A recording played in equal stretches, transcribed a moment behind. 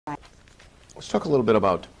Let's talk a little bit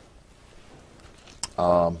about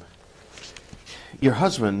your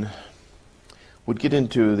husband would get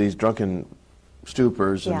into these drunken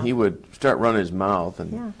stupors, and he would start running his mouth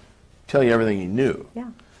and tell you everything he knew.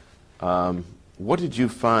 What did you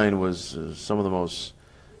find was some of the most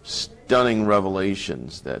stunning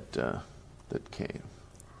revelations that that came?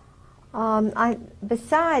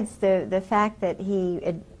 Besides the fact that he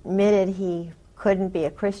admitted he couldn't be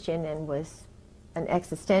a Christian and was an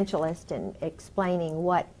existentialist and explaining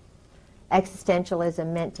what existentialism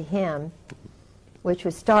meant to him, which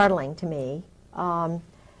was startling to me.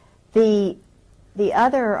 The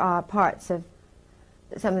other parts of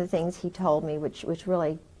some of the things he told me, which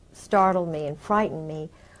really startled me and frightened me,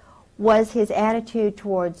 was his attitude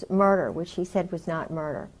towards murder, which he said was not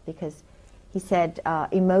murder, because he said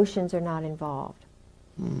emotions are not involved.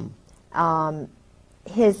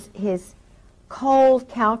 His cold,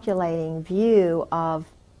 calculating view of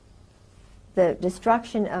the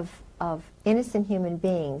destruction of innocent human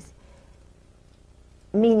beings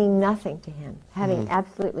meaning nothing to him, having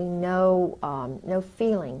absolutely no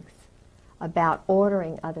feelings about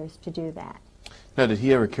ordering others to do that. Now, did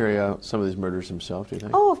he ever carry out some of these murders himself, do you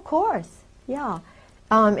think? Oh, of course, yeah.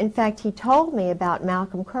 In fact, he told me about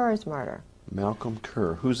Malcolm Kerr's murder. Malcolm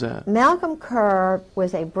Kerr, who's that? Malcolm Kerr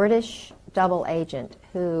was a British double agent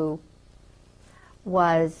who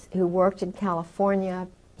worked in California.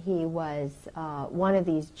 He was one of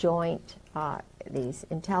these joint, these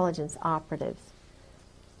intelligence operatives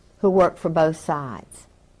who worked for both sides.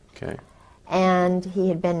 Okay. And he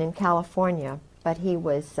had been in California, but he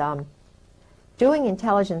was doing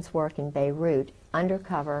intelligence work in Beirut,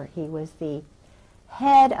 undercover. He was the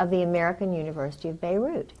head of the American University of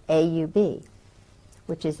Beirut, AUB,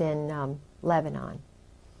 which is in Lebanon.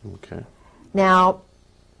 Okay. Now,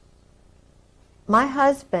 my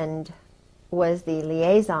husband was the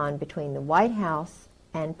liaison between the White House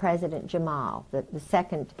and President Jamal, the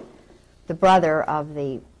brother of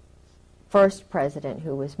the first president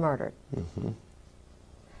who was murdered.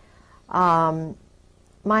 My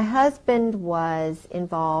husband was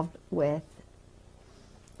involved with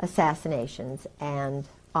assassinations and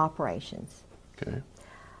operations. Okay.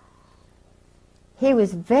 He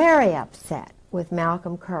was very upset with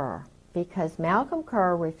Malcolm Kerr because Malcolm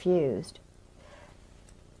Kerr refused,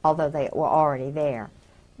 although they were already there,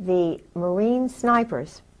 the Marine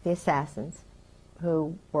snipers, the assassins,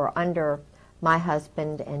 who were under my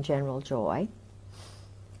husband and General Joy,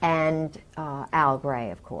 and Al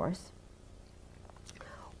Gray, of course,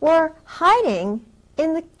 were hiding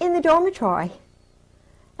in the dormitory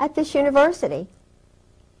at this university.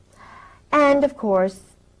 And, of course,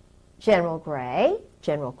 General Gray,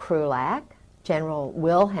 General Krulak, General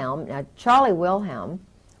Wilhelm, now Charlie Wilhelm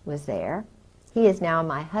was there. He is now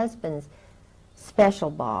my husband's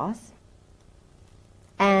special boss.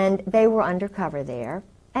 And they were undercover there.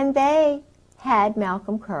 And they had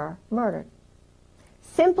Malcolm Kerr murdered,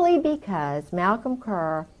 simply because Malcolm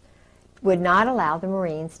Kerr would not allow the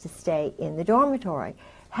Marines to stay in the dormitory.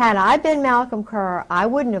 Had I been Malcolm Kerr, I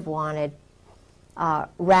wouldn't have wanted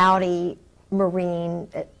rowdy Marine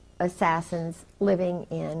assassins living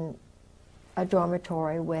in a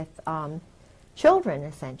dormitory with children,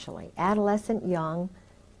 essentially, adolescent young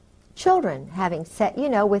children, having set, you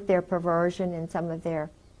know, with their perversion and some of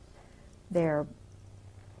their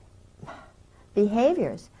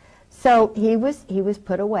behaviors. So he was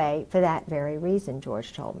put away for that very reason,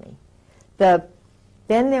 George told me.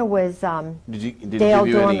 Then there was Did he give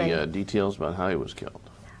you any details about how he was killed?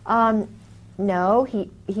 No,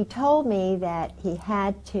 he told me that he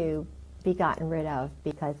had to be gotten rid of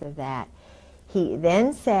because of that. He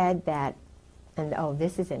then said that, and oh,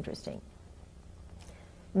 this is interesting,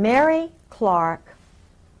 Mary Clark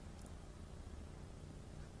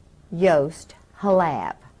Yost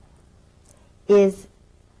Halab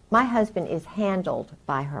my husband is handled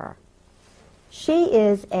by her. She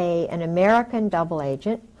is an American double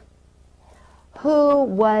agent who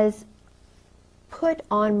was put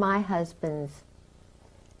on my husband's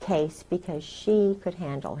case because she could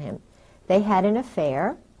handle him. They had an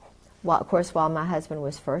affair, of course, while my husband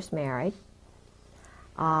was first married.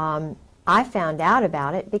 I found out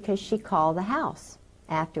about it because she called the house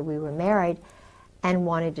after we were married and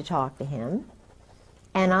wanted to talk to him.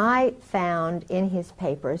 And I found in his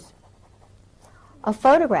papers a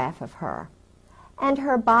photograph of her and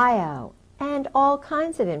her bio and all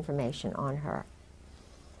kinds of information on her.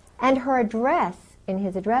 And her address in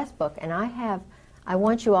his address book, and I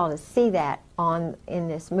want you all to see that in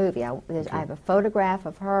this movie. I have a photograph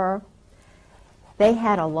of her. They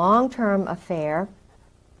had a long-term affair.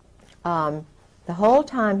 The whole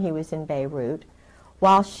time he was in Beirut,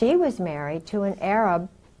 while she was married to an Arab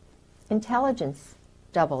intelligence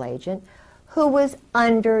double agent who was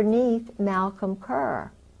underneath Malcolm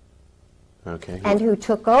Kerr. Okay. And who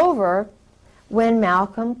took over when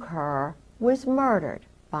Malcolm Kerr was murdered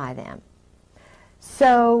by them.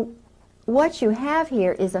 So what you have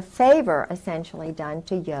here is a favor essentially done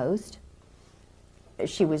to Yost.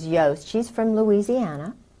 She was Yost. She's from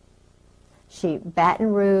Louisiana.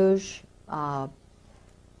 Baton Rouge,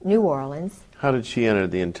 New Orleans. How did she enter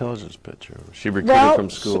the intelligence picture? Was she recruited from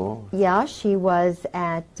school? She was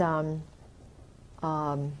at, trying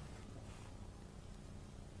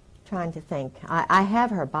to think. I have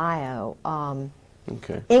her bio.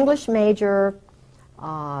 Okay. English major,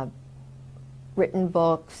 written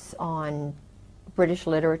books on British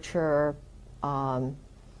literature, Phi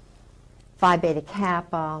Beta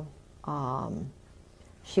Kappa.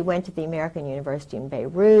 She went to the American University in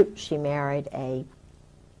Beirut. She married an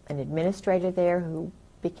administrator there who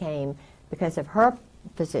became, because of her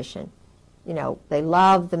position, you know, they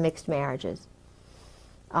love the mixed marriages.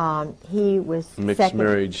 He was mixed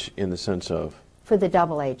marriage in the sense of? For the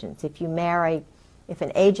double agents. If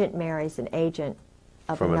an agent marries an agent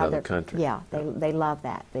of from another country. Yeah, they love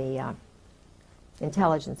that. The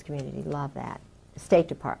intelligence community love that. The State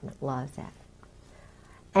Department loves that.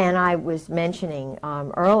 And I was mentioning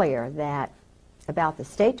earlier that about the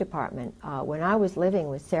State Department, when I was living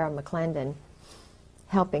with Sarah McClendon,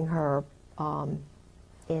 helping her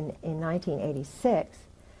in 1986,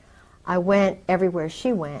 I went everywhere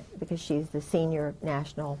she went because she's the senior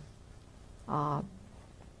national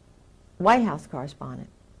White House correspondent.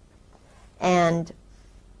 And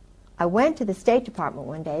I went to the State Department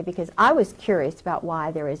one day because I was curious about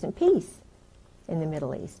why there isn't peace in the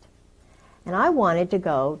Middle East. And I wanted to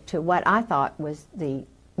go to what I thought was the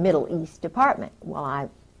Middle East Department. Well,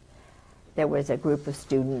 there was a group of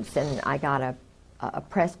students, and I got a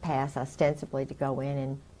press pass ostensibly to go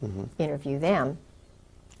in and interview them.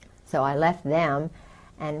 So I left them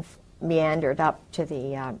and meandered up to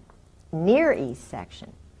the Near East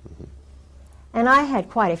section. And I had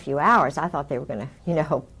quite a few hours. I thought they were going to, you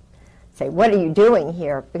know, say, what are you doing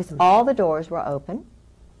here? Because all the doors were open.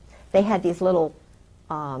 They had these little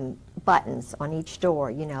buttons on each door,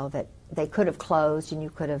 you know, that they could have closed and you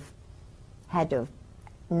could have had to have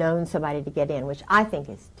known somebody to get in, which I think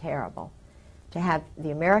is terrible. To have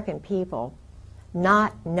the American people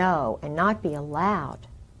not know and not be allowed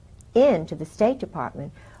into the State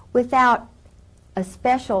Department without a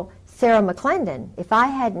special Sarah McClendon. If I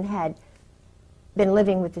hadn't had been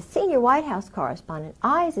living with the senior White House correspondent,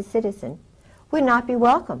 I, as a citizen, would not be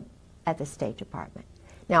welcome at the State Department.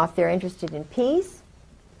 Now, if they're interested in peace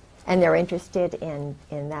and they're interested in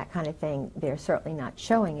that kind of thing, they're certainly not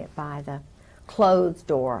showing it by the closed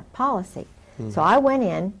door policy. So I went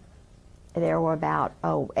in. There were about,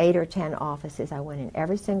 8 or 10 offices. I went in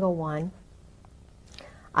every single one.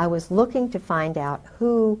 I was looking to find out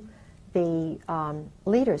who the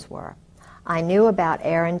leaders were. I knew about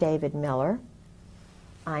Aaron David Miller.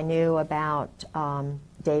 I knew about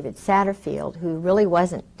David Satterfield, who really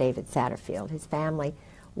wasn't David Satterfield. His family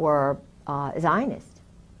were Zionists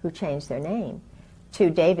who changed their name to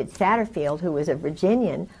David Satterfield, who was a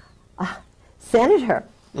Virginian senator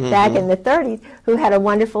back in the 30s, who had a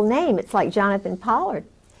wonderful name. It's like Jonathan Pollard.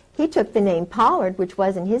 He took the name Pollard, which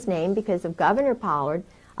wasn't his name, because of Governor Pollard.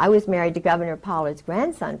 I was married to Governor Pollard's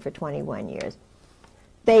grandson for 21 years.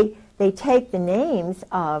 They take the names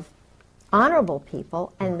of honorable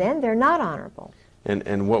people, and then they're not honorable.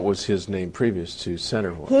 And what was his name previous to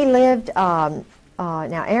Senator? He lived, now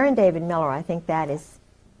Aaron David Miller, I think that is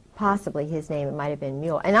possibly his name. It might have been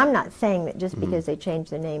Mueller. And I'm not saying that just because they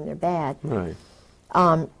changed their name they're bad. Right.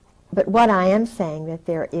 But what I am saying that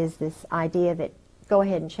there is this idea that go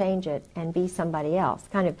ahead and change it and be somebody else,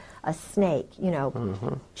 kind of a snake, you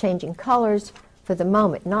know, changing colors for the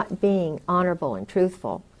moment, not being honorable and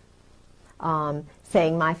truthful.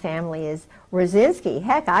 Saying my family is Rosinski.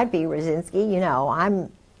 Heck, I'd be Rosinski. You know,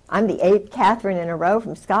 I'm the 8th Catherine in a row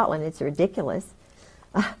from Scotland. It's ridiculous.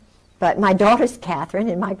 But my daughter's Catherine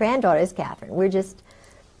and my granddaughter's Catherine. We're just,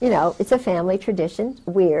 you know, it's a family tradition.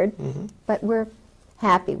 Weird, but we're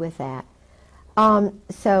happy with that.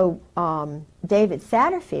 David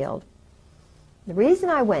Satterfield, the reason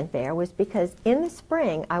I went there was because in the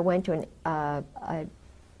spring I went to a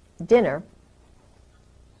dinner.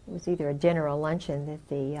 It was either a dinner or a luncheon that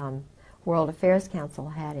the World Affairs Council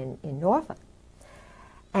had in Norfolk.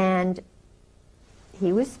 And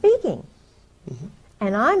he was speaking.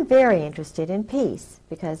 And I'm very interested in peace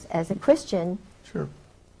because as a Christian,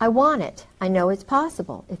 I want it. I know it's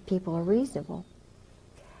possible if people are reasonable.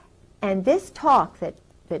 And this talk that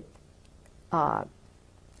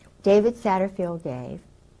David Satterfield gave,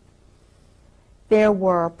 there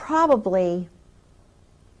were probably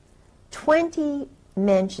 20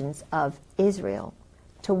 mentions of Israel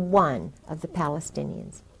to one of the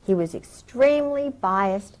Palestinians. He was extremely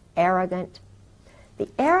biased, arrogant. The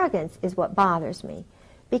arrogance is what bothers me,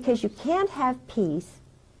 because you can't have peace,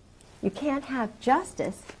 you can't have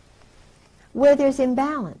justice where there's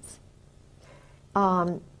imbalance.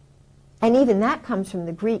 And even that comes from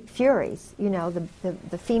the Greek Furies, you know,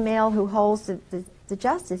 the female who holds the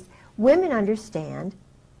justice. Women understand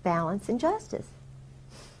balance and justice.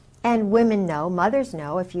 And women know, mothers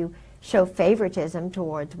know, if you show favoritism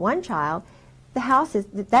towards one child, the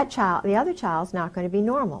other child's not going to be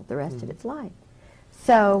normal the rest of its life.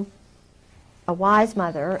 So a wise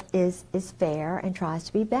mother is fair and tries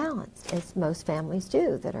to be balanced, as most families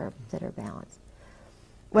do that are balanced.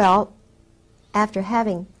 Well, after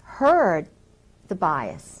having heard the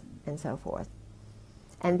bias and so forth,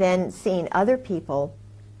 and then seen other people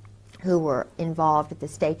who were involved at the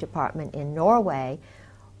State Department in Norway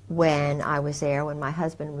when I was there, when my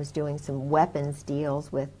husband was doing some weapons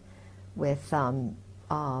deals with Newt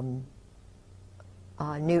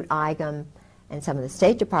Eigum and some of the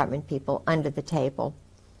State Department people under the table,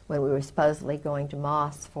 when we were supposedly going to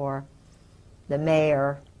Moss for the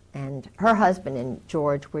mayor, and her husband and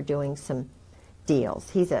George were doing some deals.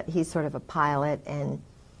 He's sort of a pilot, and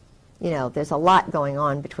you know, there's a lot going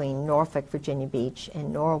on between Norfolk, Virginia Beach,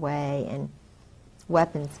 and Norway, and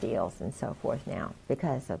weapons deals and so forth now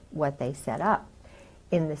because of what they set up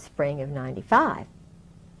in the spring of '95.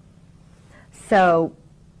 So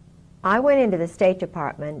I went into the State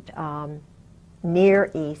Department Near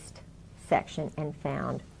East section and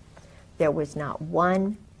found there was not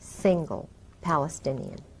one single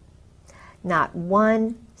Palestinian, not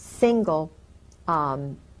one single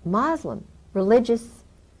Muslim, religious,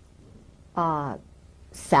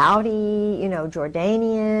 Saudi, you know,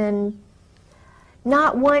 Jordanian,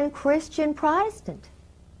 not one Christian Protestant,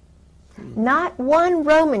 not one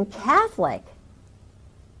Roman Catholic,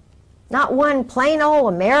 not one plain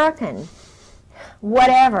old American,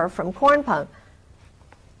 whatever, from Corn Pone.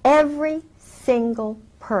 Every single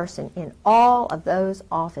person in all of those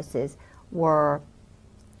offices were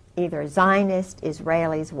either Zionist,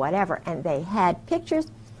 Israelis, whatever, and they had pictures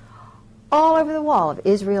all over the wall of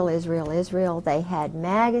Israel, Israel, Israel. They had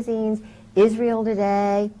magazines, Israel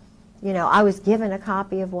Today. You know, I was given a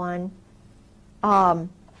copy of one. And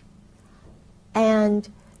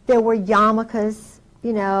there were yarmulkes,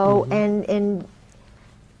 you know, and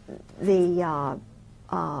the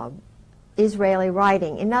Israeli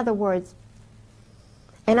writing. In other words,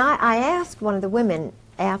 and I asked one of the women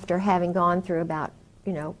after having gone through about,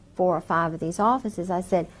 you know, 4 or 5 of these offices, I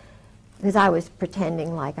said, because I was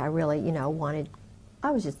pretending like I really, you know,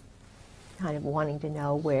 I was just kind of wanting to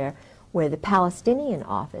know where the Palestinian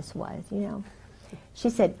office was, you know.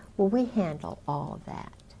 She said, well, we handle all of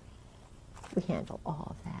that. We handle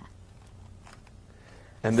all of that.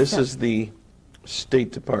 And this is the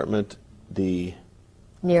State Department, the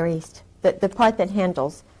Near East, the part that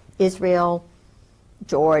handles Israel,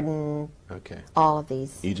 Jordan, all of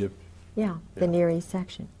these. Egypt. Yeah, the Near East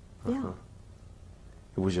section. Yeah.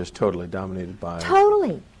 It was just totally dominated by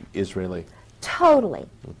Israeli. Totally.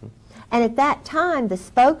 And at that time, the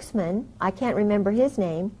spokesman, I can't remember his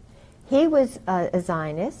name, he was a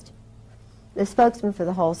Zionist, the spokesman for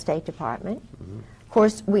the whole State Department. Of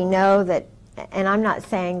course, we know that, and I'm not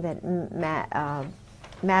saying that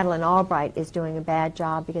Madeleine Albright is doing a bad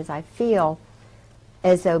job, because I feel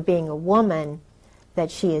as though, being a woman,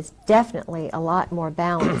 that she is definitely a lot more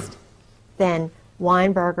balanced than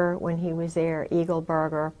Weinberger when he was there,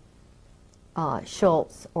 Eagleberger,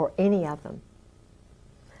 Schultz, or any of them.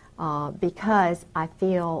 Because I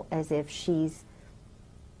feel as if she's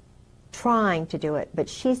trying to do it, but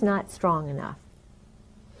she's not strong enough.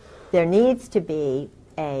 There needs to be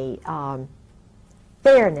a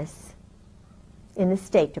fairness in the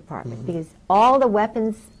State Department, because all the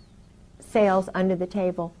weapons sales under the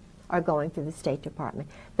table are going through the State Department.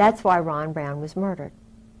 That's why Ron Brown was murdered.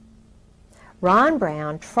 Ron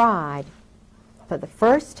Brown tried for the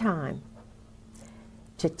first time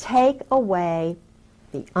to take away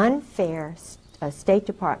the unfair State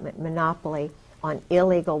Department monopoly on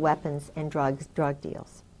illegal weapons and drug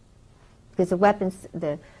deals. Because the weapons,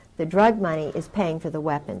 the drug money is paying for the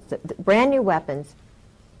weapons. The brand new weapons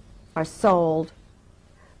are sold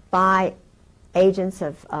by agents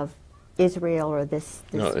of Israel or this.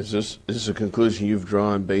 No, is this a conclusion you've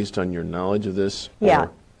drawn based on your knowledge of this? Yeah.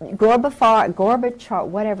 Gorbachev,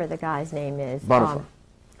 whatever the guy's name is. Bonifar.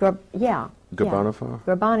 Gorbanifar.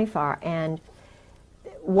 Gorbanifar. And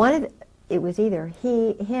one of it was either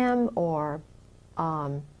him or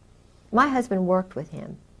my husband worked with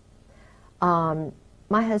him.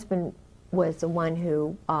 My husband was the one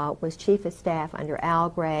who was chief of staff under Al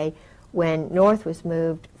Gray when North was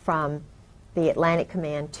moved from the Atlantic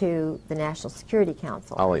Command to the National Security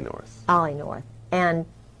Council. Ollie North. Ollie North. And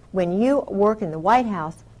when you work in the White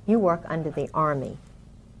House, you work under the Army.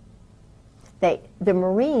 The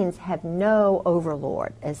Marines have no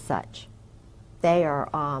overlord as such. They are,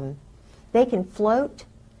 they can float,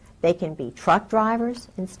 they can be truck drivers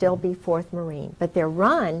and still be 4th Marine, but they're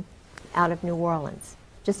run out of New Orleans,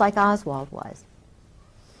 just like Oswald was.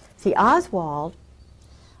 See, Oswald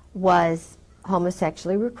was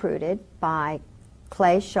homosexually recruited by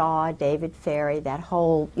Clay Shaw, David Ferry, that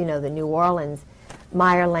whole, you know, the New Orleans,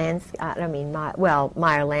 Meyer Lansky's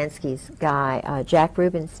guy, Jack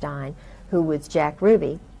Rubenstein, who was Jack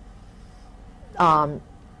Ruby.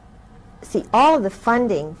 See, all of the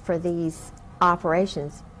funding for these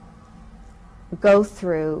operations go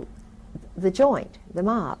through the joint, the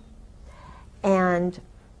mob. And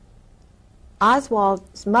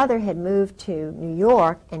Oswald's mother had moved to New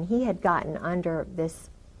York, and he had gotten under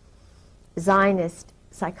this Zionist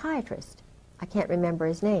psychiatrist. I can't remember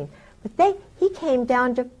his name. But he came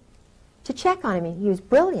down to check on him. He was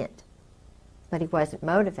brilliant, but he wasn't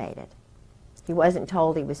motivated. He wasn't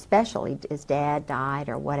told he was special. His dad died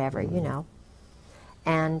or whatever, you know.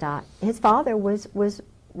 And his father was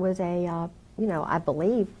a, you know, I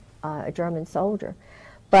believe, a German soldier.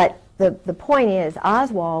 But the point is,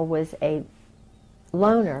 Oswald was a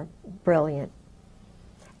loner, brilliant,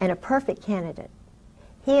 and a perfect candidate.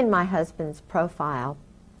 He and my husband's profile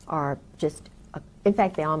are just, in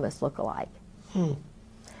fact, they almost look alike.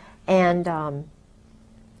 And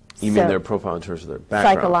you mean their profile in terms of their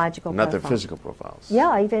background? Psychological not profile. Their physical profiles.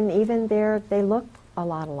 Yeah, even they look a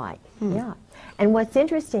lot alike. Yeah. And what's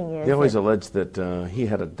interesting is... They always allege that he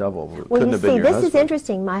had a double. Well, Couldn't you have been see, your this husband. is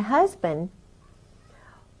interesting. My husband,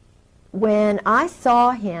 when I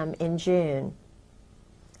saw him in June,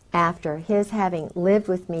 after his having lived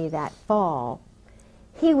with me that fall,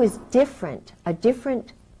 he was different, a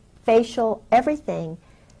different facial, everything,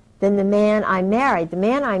 than the man I married. The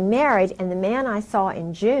man I married and the man I saw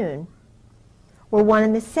in June were one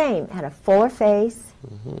and the same. Had a fuller face,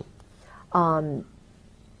 the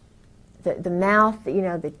mouth, you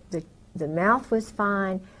know, the mouth was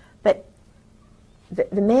fine, but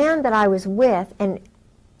the man that I was with, and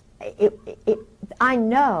I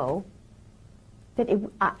know that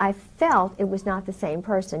I felt it was not the same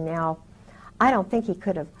person. Now, I don't think he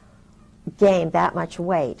could have gained that much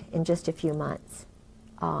weight in just a few months,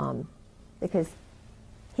 because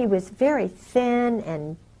he was very thin,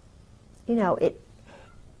 and you know it.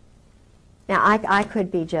 Now I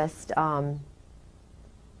could be just,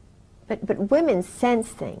 but women sense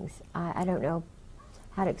things. I don't know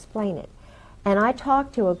how to explain it. And I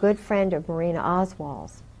talked to a good friend of Marina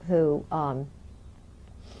Oswald's who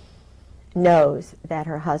knows that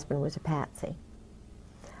her husband was a patsy.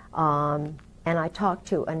 And I talked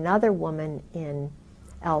to another woman in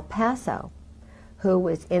El Paso who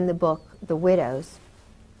was in the book The Widows,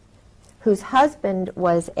 whose husband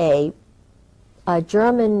was a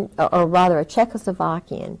German, or rather a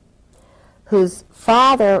Czechoslovakian, whose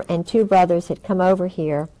father and 2 brothers had come over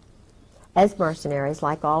here as mercenaries,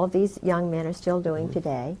 like all of these young men are still doing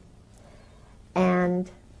today.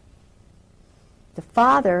 And the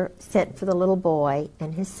father sent for the little boy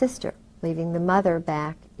and his sister, leaving the mother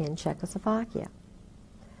back in Czechoslovakia.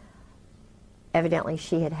 Evidently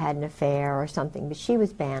she had had an affair or something, but she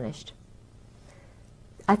was banished.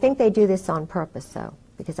 I think they do this on purpose, though,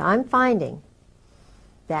 because I'm finding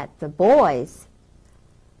that the boys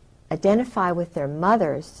identify with their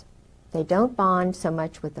mothers. They don't bond so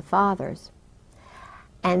much with the fathers,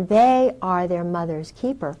 and they are their mother's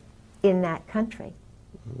keeper in that country.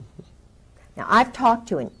 Now, I've talked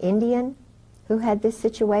to an Indian who had this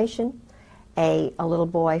situation, a little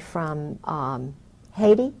boy from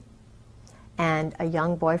Haiti, and a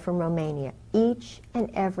young boy from Romania. Each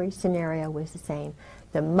and every scenario was the same.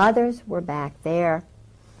 The mothers were back there.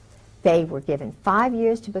 They were given 5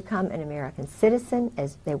 years to become an American citizen,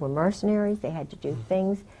 as they were mercenaries. They had to do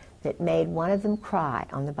things that made one of them cry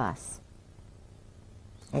on the bus.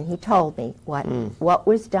 And he told me what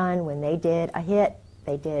was done when they did a hit.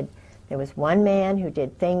 There was one man who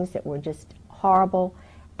did things that were just horrible,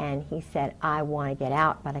 and he said, I want to get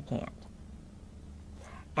out, but I can't.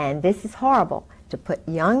 And this is horrible, to put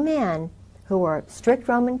young men who are strict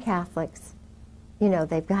Roman Catholics, you know,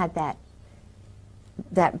 they've got that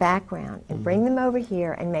background, and bring them over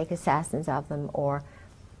here and make assassins of them, or,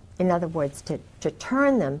 in other words, to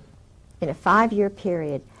turn them in a 5-year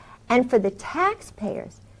period and for the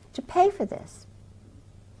taxpayers to pay for this.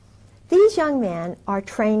 These young men are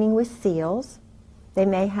training with SEALs. They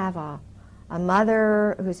may have a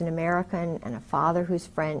mother who's an American and a father who's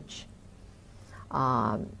French,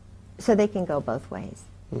 so they can go both ways.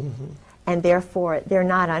 Mm-hmm. And therefore, they're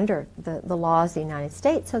not under the laws of the United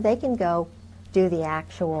States, so they can go do the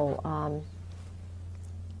actual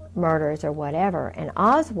murders or whatever. And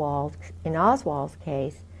in Oswald's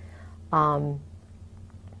case,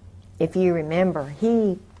 if you remember,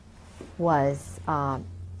 he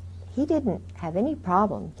didn't have any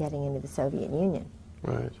problem getting into the Soviet Union.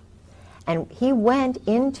 Right. And he went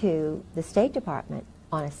into the State Department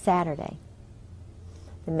on a Saturday.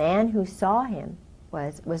 The man who saw him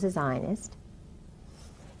was a Zionist.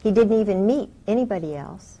 He didn't even meet anybody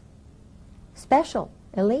else. Special,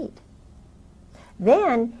 elite.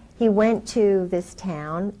 Then he went to this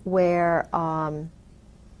town where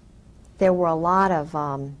there were a lot of,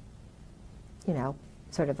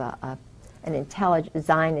 sort of an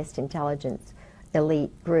Zionist intelligence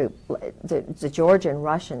elite group. The Georgian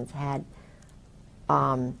Russians had,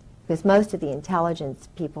 because most of the intelligence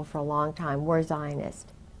people for a long time were Zionist.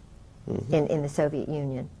 Mm-hmm. in the Soviet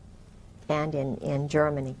Union and in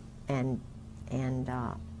Germany and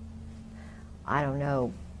I don't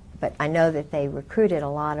know, but I know that they recruited a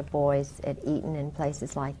lot of boys at Eton and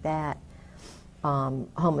places like that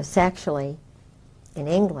homosexually in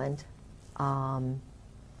England, and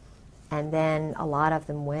then a lot of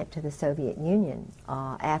them went to the Soviet Union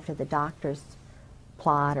after the doctors'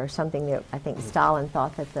 plot or something. That I think Stalin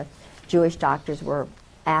thought that the Jewish doctors were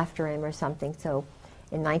after him or something, so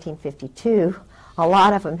in 1952, a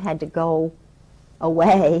lot of them had to go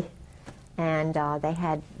away, and they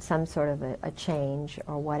had some sort of a change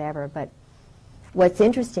or whatever. But what's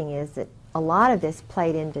interesting is that a lot of this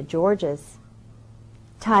played into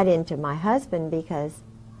tied into my husband, because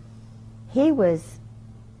he was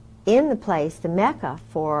in the place, the Mecca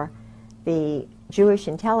for the Jewish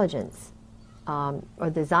intelligence, or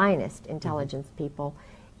the Zionist intelligence people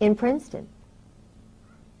in Princeton.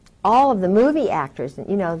 All of the movie actors, the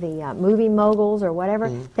movie moguls or whatever,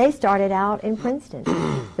 they started out in Princeton.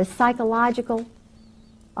 The psychological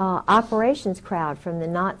operations crowd from the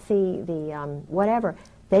Nazi, whatever,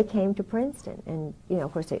 they came to Princeton. And,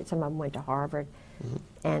 of course, some of them went to Harvard.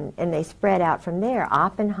 And they spread out from there.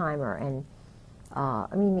 Oppenheimer and,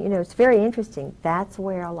 it's very interesting. That's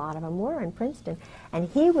where a lot of them were, in Princeton. And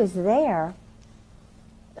he was there,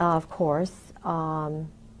 of course,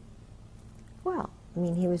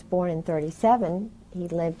 he was born in 1937. He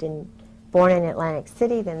born in Atlantic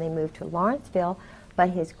City, then they moved to Lawrenceville,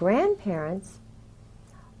 but his grandparents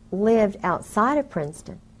lived outside of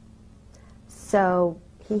Princeton. So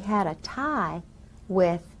he had a tie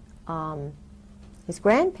with his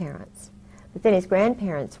grandparents. But then his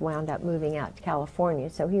grandparents wound up moving out to California,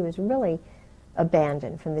 so he was really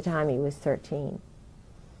abandoned from the time he was 13.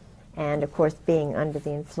 And, of course, being under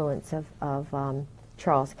the influence of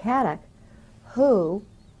Charles Caddock, who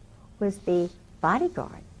was the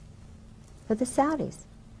bodyguard for the Saudis,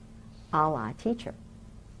 a la teacher.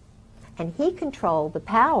 And he controlled the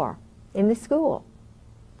power in the school.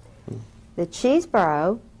 The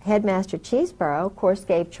headmaster Cheeseborough, of course,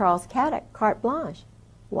 gave Charles Caddock carte blanche.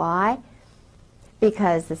 Why?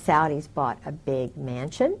 Because the Saudis bought a big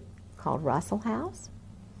mansion called Russell House.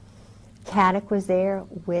 Caddock was there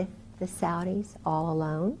with the Saudis all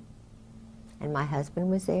alone, and my husband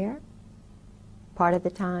was there. Part of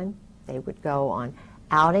the time, they would go on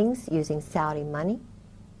outings using Saudi money.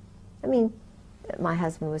 My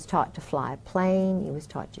husband was taught to fly a plane. He was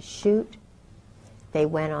taught to shoot. They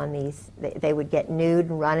went on they would get nude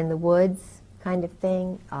and run in the woods kind of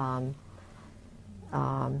thing.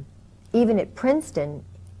 Even at Princeton,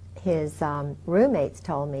 his roommates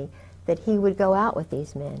told me that he would go out with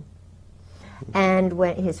these men. And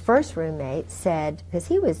when his first roommate said, because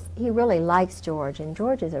he really likes George, and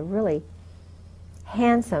George is a really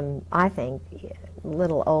handsome, I think, a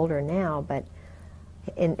little older now, but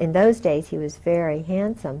in those days he was very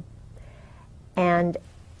handsome. And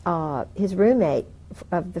his roommate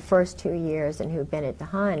of the first 2 years, and who'd been at the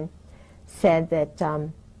Hun, said that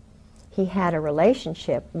he had a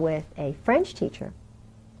relationship with a French teacher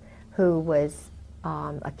who was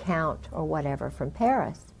a count or whatever from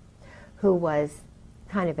Paris, who was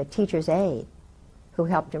kind of a teacher's aide, who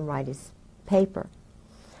helped him write his paper,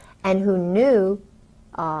 and who knew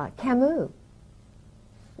Camus.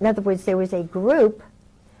 In other words, there was a group,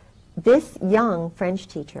 this young French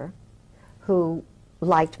teacher who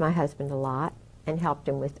liked my husband a lot and helped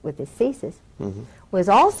him with his thesis, was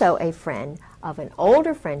also a friend of an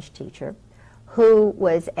older French teacher who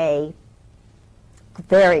was a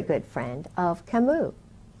very good friend of Camus.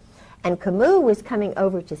 And Camus was coming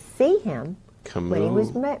over to see him when he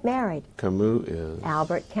was married. Camus is?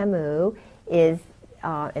 Albert Camus is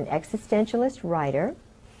an existentialist writer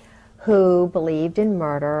who believed in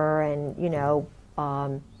murder and, you know,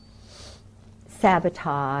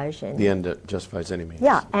 sabotage. And the end that justifies any means.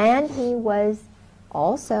 Yeah, and he was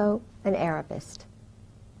also an Arabist.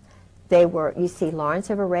 They were, you see, Lawrence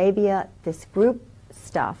of Arabia, this group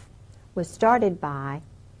stuff was started by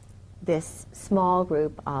this small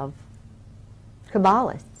group of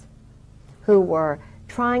Kabbalists who were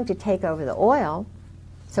trying to take over the oil.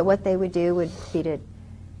 So what they would do would be to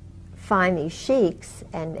find these sheiks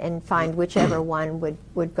and find whichever one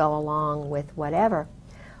would go along with whatever.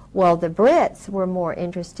 Well, the Brits were more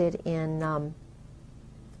interested in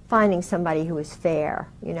finding somebody who was fair,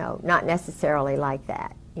 you know, not necessarily like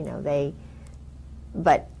that, you know,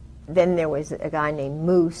 but then there was a guy named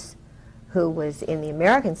Moose who was in the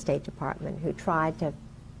American State Department who tried to,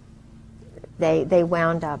 they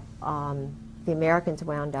wound up, the Americans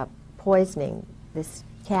wound up poisoning this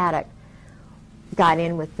Caddock, got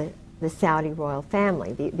in with the Saudi royal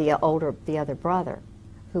family, the other brother,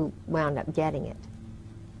 who wound up getting it.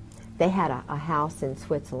 They had a house in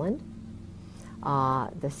Switzerland.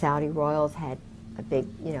 The Saudi royals had a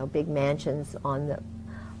big mansions on the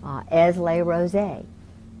Aix-les-Rosés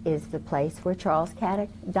is the place where Charles Caddock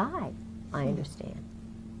died, I understand.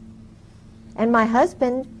 And my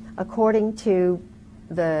husband, according to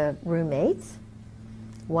the roommates,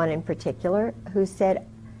 one in particular, who said,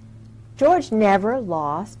 George never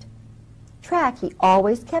lost track. He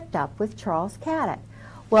always kept up with Charles Caddock.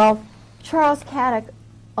 Well, Charles Caddock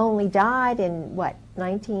only died in, what,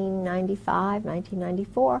 1995,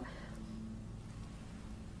 1994.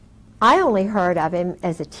 I only heard of him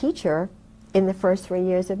as a teacher in the first 3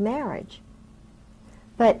 years of marriage.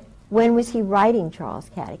 But when was he writing Charles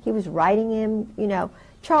Caddock? He was writing him, you know,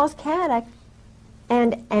 Charles Caddock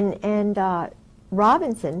and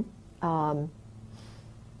Robinson,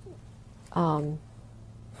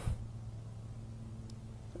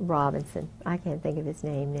 Robinson, I can't think of his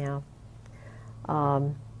name now.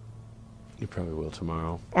 You probably will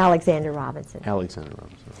tomorrow. Alexander Robinson. Alexander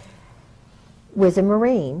Robinson. Was a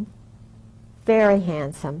Marine, very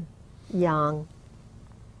handsome, young,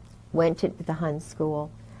 went to the Hun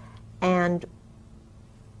school, and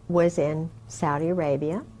was in Saudi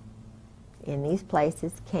Arabia, in these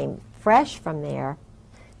places, came fresh from there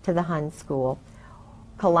to the Hun school.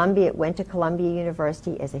 Went to Columbia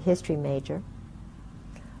University as a history major,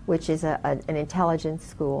 which is an intelligence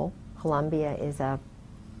school. Columbia is a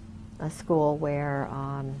school where,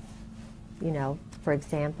 you know, for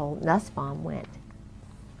example, Nussbaum went,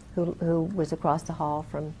 who was across the hall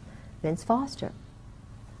from Vince Foster.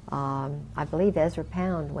 I believe Ezra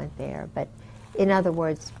Pound went there, but in other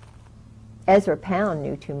words, Ezra Pound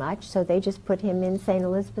knew too much, so they just put him in St.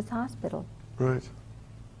 Elizabeth's Hospital. Right.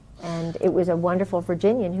 And it was a wonderful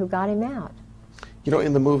Virginian who got him out. You know,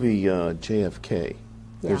 in the movie JFK,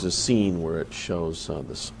 there's Yeah. a scene where it shows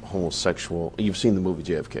this homosexual. You've seen the movie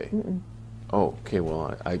JFK? Mm-mm. Oh, okay.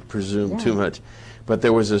 Well, I presume Yeah. too much, but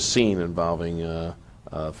there was a scene involving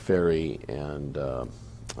Ferry and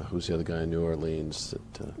who's the other guy in New Orleans?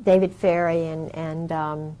 David Ferry and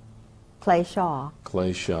Clay Shaw.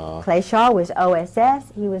 Clay Shaw. Clay Shaw was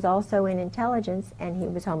OSS. He was also in intelligence, and he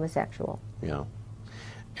was homosexual. Yeah,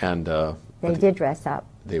 and They did dress up.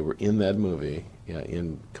 they were in that movie, yeah,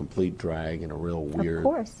 in complete drag and a real weird Of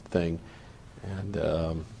course. thing,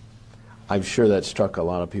 and I'm sure that struck a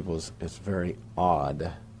lot of people as very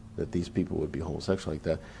odd that these people would be homosexual like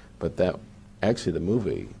that. But that actually the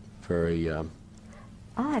movie very I'll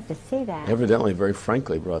have to see that. evidently very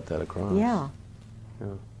frankly brought that across. Yeah. Yeah.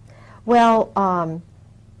 Well,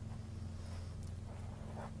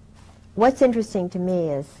 what's interesting to me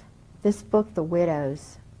is this book, The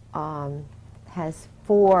Widows, has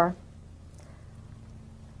 4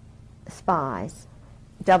 spies,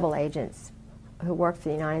 double agents, who work for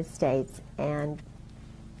the United States and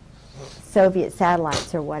Soviet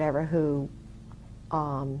satellites or whatever who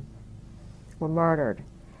were murdered.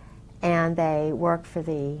 And they worked for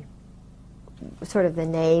the sort of the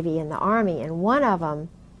Navy and the Army, and one of them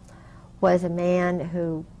was a man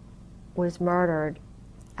who was murdered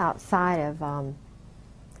outside of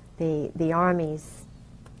the Army's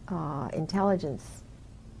intelligence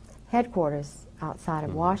headquarters outside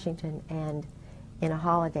of Washington, and in a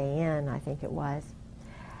Holiday Inn, I think it was.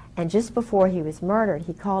 And just before he was murdered,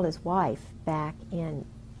 he called his wife back in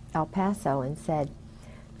El Paso and said,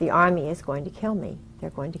 "The Army is going to kill me. They're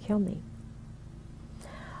going to kill me."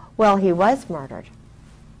 Well, he was murdered,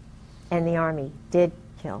 and the Army did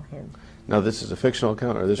kill him. No, this is a fictional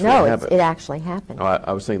account, or this really happened? No, it actually happened. Oh,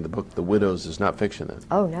 I was thinking the book The Widows is not fiction then.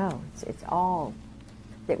 Oh no, it's all.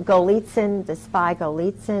 Golitsyn, the spy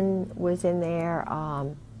Golitsyn was in there.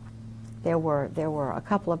 There were a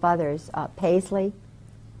couple of others. Paisley,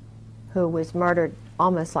 who was murdered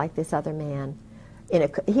almost like this other man.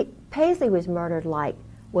 Paisley was murdered like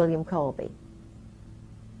William Colby.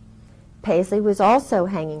 Paisley was also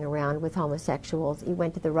hanging around with homosexuals. He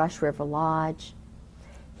went to the Rush River Lodge.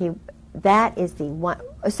 That is the one.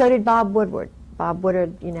 So did Bob Woodward. Bob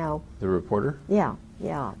Woodward, you know. The reporter? Yeah,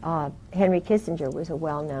 yeah. Henry Kissinger was a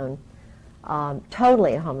well-known,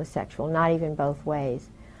 totally a homosexual, not even both ways.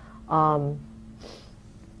 And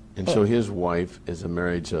so his wife is a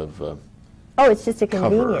marriage of oh, it's just a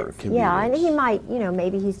convenience. Yeah, and he might, you know,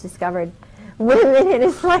 maybe he's discovered women in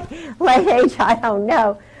his late age, I don't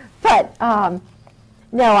know. But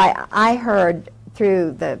no, I heard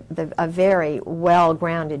through a very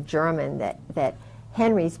well-grounded German that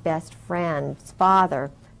Henry's best friend's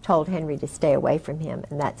father told Henry to stay away from him,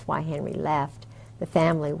 and that's why Henry left. The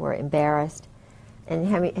family were embarrassed, and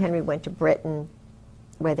Henry went to Britain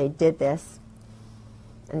where they did this,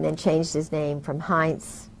 and then changed his name from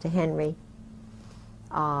Heinz to Henry.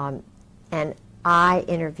 And I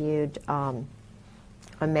interviewed a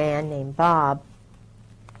man named Bob,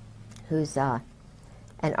 who's an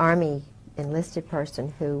Army enlisted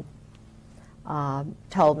person who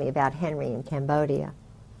told me about Henry in Cambodia.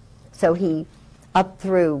 So he, up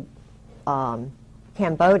through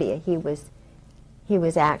Cambodia, he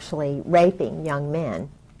was actually raping young men.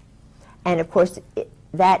 And of course,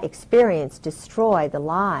 that experience destroyed the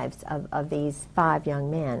lives of these 5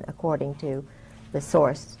 young men, according to the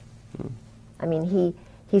source. I mean,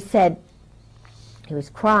 he said he was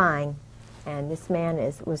crying, and this man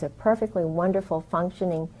was a perfectly wonderful,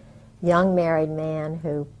 functioning, young married man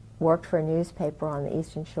who worked for a newspaper on the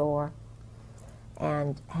Eastern Shore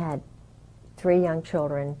and had 3 young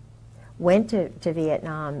children, went to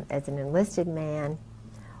Vietnam as an enlisted man,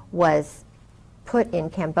 was put in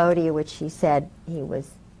Cambodia, which he said it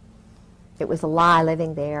was a lie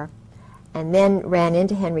living there, and then ran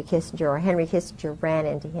into Henry Kissinger, or Henry Kissinger ran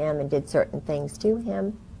into him and did certain things to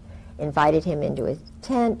him, invited him into his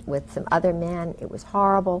tent with some other men. It was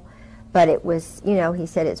horrible, but it was, you know, he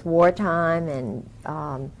said it's wartime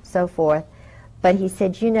and so forth. But he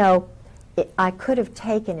said, you know, I could have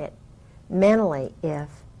taken it mentally if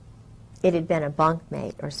it had been a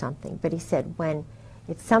bunkmate or something. But he said, when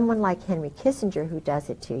it's someone like Henry Kissinger who does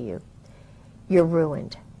it to you, you're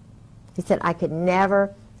ruined. He said, I could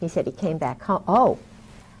never, he said he came back home. Oh,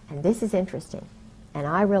 and this is interesting, and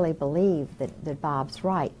I really believe that Bob's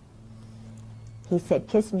right. He said,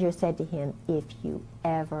 Kissinger said to him, if you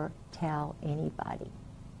ever tell anybody,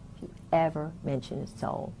 if you ever mention a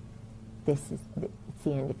soul, it's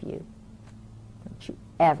the end of you. Don't you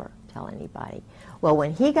ever tell anybody. Well,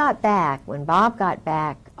 when he got back, when Bob got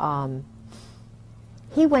back,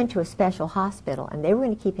 he went to a special hospital, and they were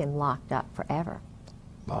going to keep him locked up forever.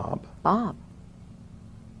 Bob? Bob.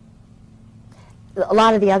 A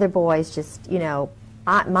lot of the other boys just, you know,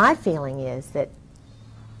 my feeling is that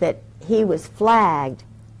he was flagged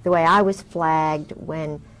the way I was flagged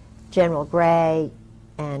when General Gray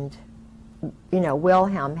and, you know,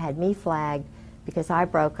 Wilhelm had me flagged because I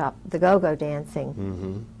broke up the go-go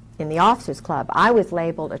dancing in the officers' club. I was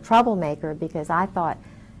labeled a troublemaker because I thought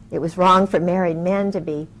it was wrong for married men to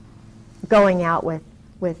be going out with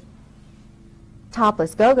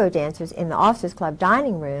topless go-go dancers in the officers' club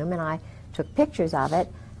dining room, and I took pictures of it,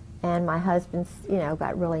 and my husband, you know,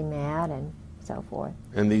 got really mad and so forth.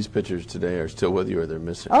 And these pictures today are still with you, or they're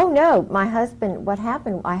missing? Oh, no. My husband, what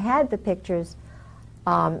happened, I had the pictures.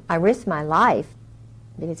 I risked my life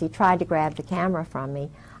because he tried to grab the camera from me.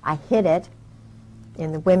 I hid it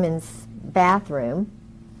in the women's bathroom,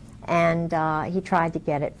 and he tried to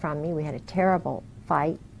get it from me. We had a terrible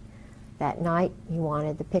fight that night. He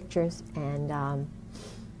wanted the pictures, and I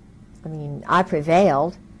mean, I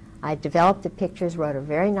prevailed. I developed the pictures, wrote a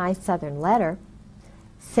very nice Southern letter,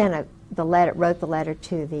 wrote the letter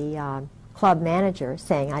to the club manager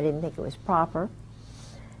saying I didn't think it was proper,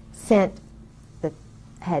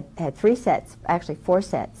 had 3 sets, actually 4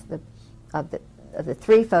 sets of the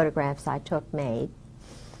 3 photographs I took made,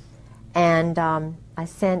 and I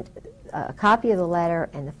sent a copy of the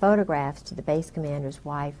letter and the photographs to the base commander's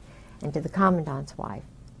wife and to the commandant's wife,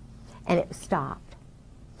 and it stopped.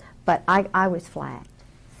 But I was flagged,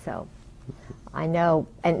 so I know,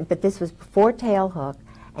 but this was before Tailhook,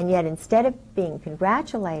 and yet instead of being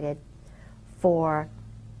congratulated for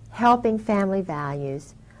helping family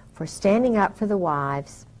values, for standing up for the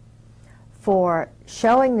wives, for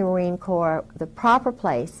showing the Marine Corps the proper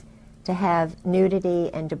place to have nudity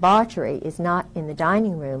and debauchery is not in the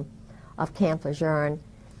dining room of Camp Lejeune.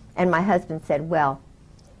 And my husband said, well,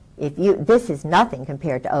 this is nothing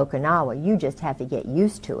compared to Okinawa. You just have to get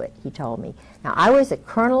used to it, he told me. Now, I was a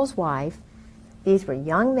colonel's wife. These were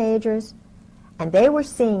young majors, and they were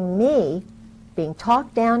seeing me being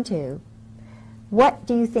talked down to. What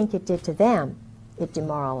do you think it did to them? It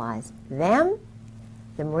demoralized them.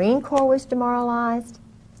 The Marine Corps was demoralized.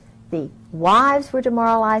 The wives were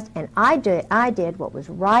demoralized, and I did what was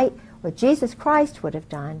right, what Jesus Christ would have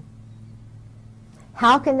done.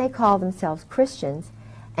 How can they call themselves Christians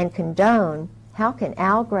and condone, how can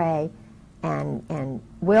Al Gray and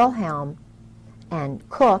Wilhelm and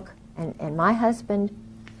Cook and my husband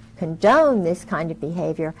condone this kind of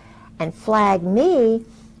behavior and flag me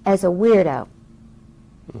as a weirdo?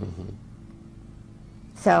 Mm-hmm.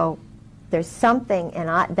 So there's something,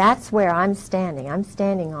 and that's where I'm standing. I'm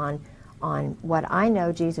standing on what I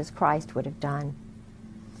know Jesus Christ would have done.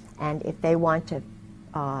 And if they want to,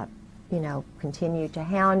 continue to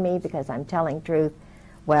hound me because I'm telling truth,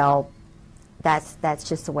 well, that's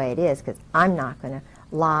just the way it is, because I'm not going to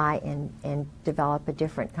lie and develop a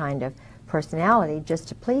different kind of personality just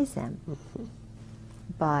to please them. Mm-hmm.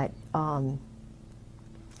 But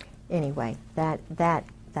anyway, that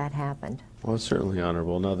happened. Well, it's certainly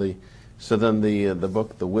honorable. Now, so then the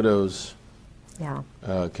book, The Widows,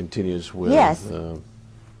 continues with... Yes,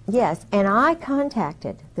 yes, and I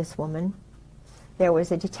contacted this woman. There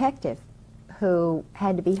was a detective who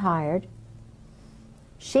had to be hired.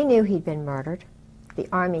 She knew he'd been murdered. The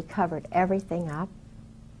Army covered everything up.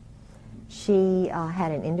 She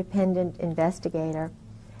had an independent investigator.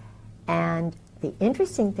 And the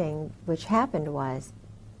interesting thing which happened was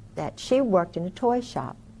that she worked in a toy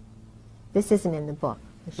shop. This isn't in the book.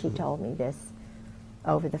 She told me this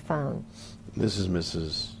over the phone. This is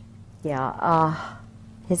Mrs. Yeah,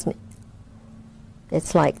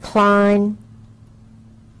 it's like Klein.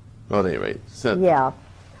 Oh, at any rate. So yeah.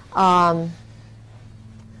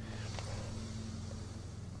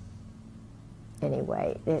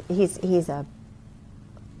 Anyway, he's a...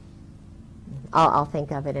 I'll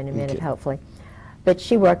think of it in a minute, okay, hopefully. But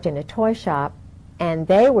she worked in a toy shop, and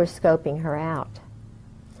they were scoping her out.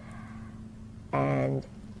 And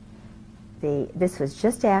this was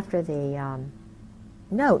just after the...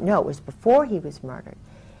 No, it was before he was murdered.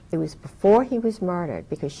 It was before he was murdered,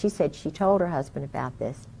 because she said she told her husband about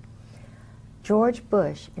this. George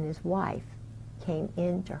Bush and his wife came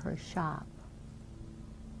into her shop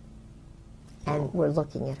and were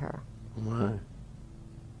looking at her. Why?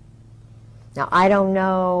 Now, I don't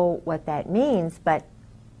know what that means, but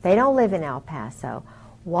they don't live in El Paso.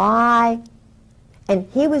 Why? And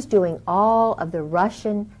he was doing all of the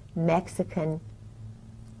Russian, Mexican,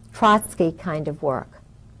 Trotsky kind of work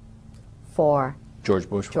for George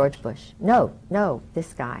Bush. George Bush. No,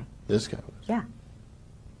 this guy. This guy was. Yeah.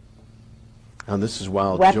 And this is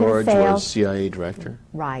while Weapons George sales. was CIA director?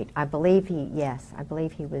 Right. I believe he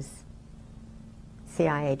was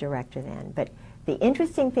CIA director then. But the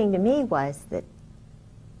interesting thing to me was that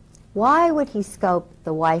why would he scope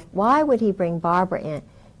the wife? Why would he bring Barbara in?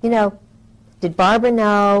 Did Barbara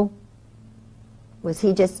know? Was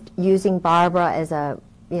he just using Barbara as a,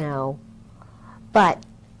 But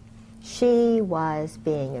she was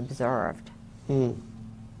being observed. And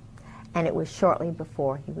it was shortly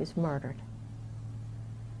before he was murdered.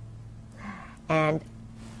 And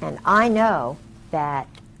I know that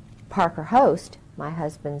Parker Host, my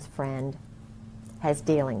husband's friend, has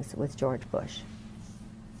dealings with George Bush.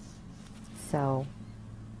 So,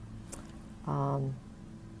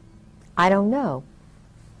 I don't know.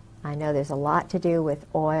 I know there's a lot to do with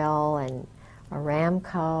oil and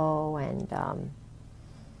Aramco and,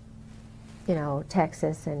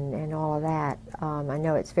 Texas and all of that. I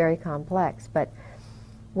know it's very complex, but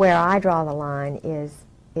where I draw the line is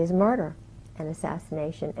murder and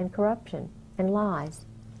assassination and corruption and lies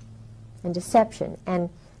and deception and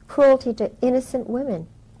cruelty to innocent women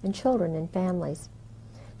and children and families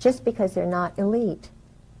just because they're not elite.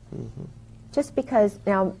 Mm-hmm. Just because,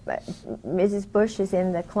 now, Mrs. Bush is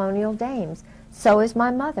in the Colonial Dames. So is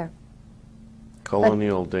my mother.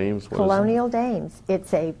 Colonial Dames? What Colonial Dames.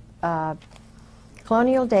 It's a,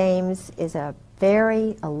 Colonial Dames is a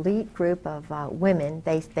very elite group of women,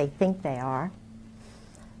 they think they are,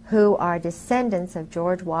 who are descendants of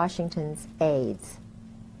George Washington's aides.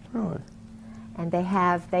 Really? And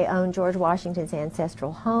they own George Washington's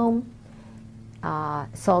ancestral home,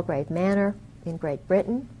 Sulgrave Manor in Great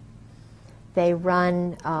Britain. They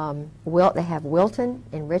run, they have Wilton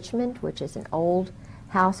in Richmond, which is an old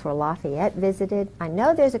house where Lafayette visited. I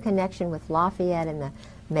know there's a connection with Lafayette and the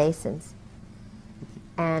Masons.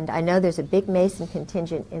 And I know there's a big Mason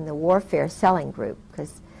contingent in the warfare selling group,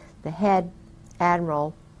 because the head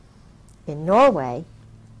admiral in Norway,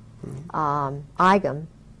 Igam,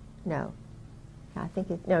 no, I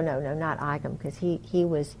think no, not Igam, because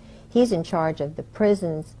he's in charge of the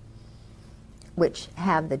prisons which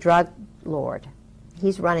have the drug lord.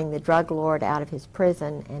 He's running the drug lord out of his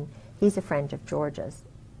prison, and he's a friend of George's,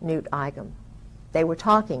 Newt Igam. They were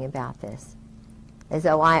talking about this, as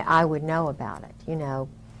though I would know about it, you know.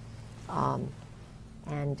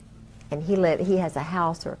 And he has a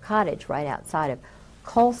house or a cottage right outside of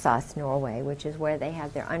Kolsås, Norway, which is where they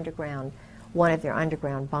have their underground, one of their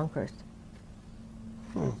underground bunkers.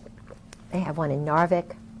 They have one in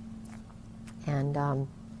Narvik, and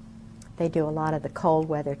they do a lot of the cold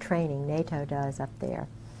weather training NATO does up there.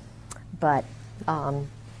 But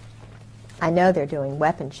I know they're doing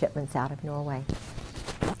weapon shipments out of Norway.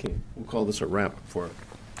 Okay, we'll call this a wrap for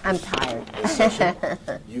I'm tired. this session.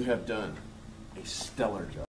 You have done a stellar job.